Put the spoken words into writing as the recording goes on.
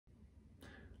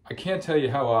I can't tell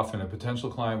you how often a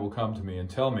potential client will come to me and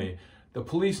tell me, the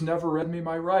police never read me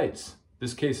my rights.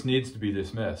 This case needs to be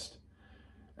dismissed.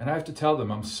 And I have to tell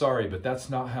them, I'm sorry, but that's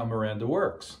not how Miranda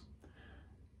works.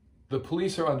 The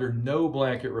police are under no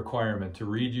blanket requirement to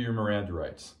read you your Miranda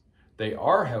rights. They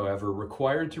are, however,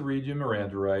 required to read you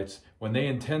Miranda rights when they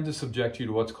intend to subject you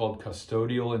to what's called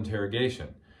custodial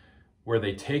interrogation, where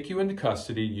they take you into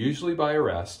custody, usually by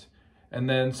arrest, and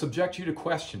then subject you to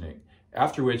questioning,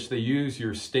 after which they use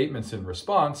your statements in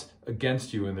response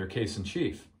against you in their case in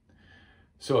chief.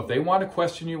 So if they want to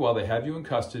question you while they have you in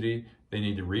custody, they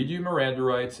need to read you Miranda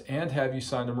rights and have you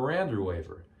sign a Miranda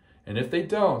waiver. And if they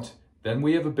don't, then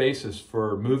we have a basis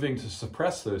for moving to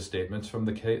suppress those statements from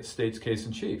the state's case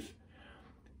in chief.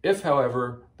 If,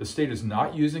 however, the state is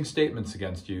not using statements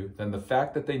against you, then the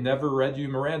fact that they never read you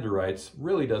Miranda rights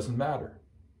really doesn't matter.